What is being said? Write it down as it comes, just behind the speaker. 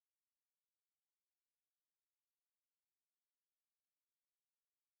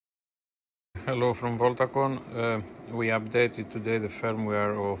Hello from Voltacon. We updated today the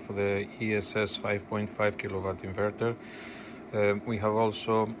firmware of the ESS 5.5 kilowatt inverter. We have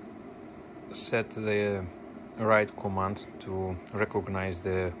also set the right command to recognize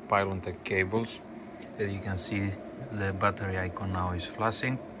the Pylontech cables. As you can see, the battery icon now is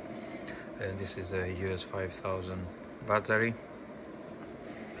flashing. This is a US5000 battery.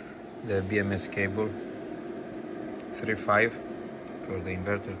 The BMS cable 3.5 for the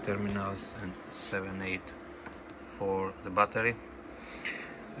inverter terminals and 7.8 for the battery.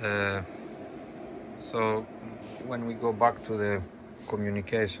 So when we go back to the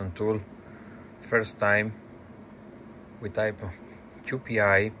communication tool, first time we type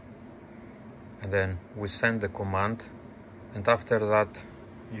QPI and then we send the command, and after that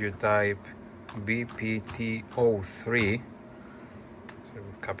you type BPT03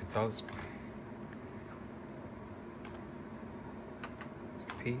 with capitals,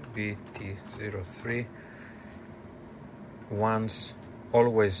 PBT03. Once,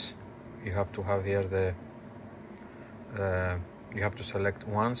 always you have to have here the you have to select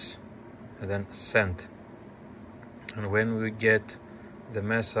once and then send, and when we get the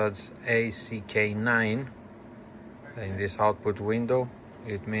message ACK9 in this output window,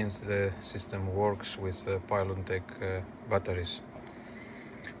 it means the system works with Pylontech batteries.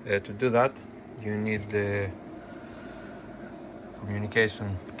 To do that, you need the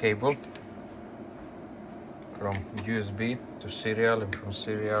communication cable from USB to serial and from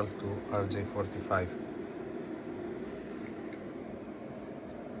serial to RJ45.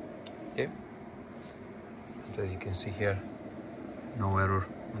 Okay, and as you can see here, no error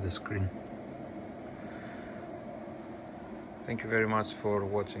on the screen. Thank you very much for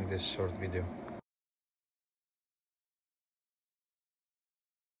watching this short video.